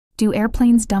Do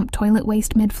airplanes dump toilet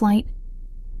waste mid-flight?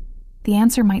 The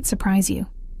answer might surprise you.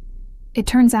 It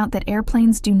turns out that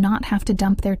airplanes do not have to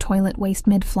dump their toilet waste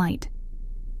mid-flight.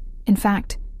 In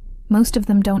fact, most of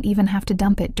them don't even have to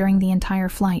dump it during the entire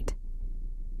flight.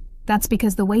 That's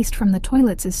because the waste from the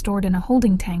toilets is stored in a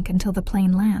holding tank until the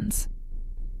plane lands.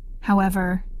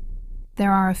 However,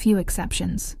 there are a few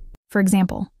exceptions. For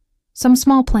example, some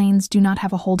small planes do not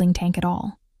have a holding tank at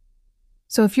all.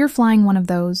 So if you're flying one of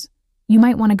those, you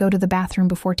might want to go to the bathroom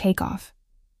before takeoff.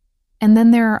 And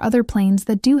then there are other planes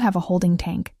that do have a holding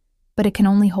tank, but it can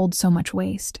only hold so much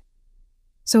waste.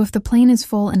 So if the plane is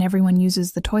full and everyone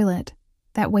uses the toilet,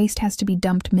 that waste has to be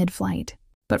dumped mid-flight.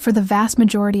 But for the vast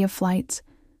majority of flights,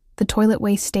 the toilet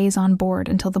waste stays on board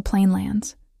until the plane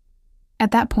lands.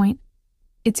 At that point,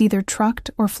 it's either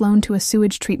trucked or flown to a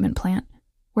sewage treatment plant,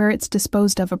 where it's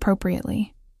disposed of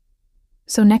appropriately.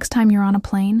 So next time you're on a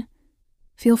plane,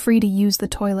 feel free to use the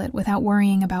toilet without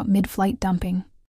worrying about mid-flight dumping.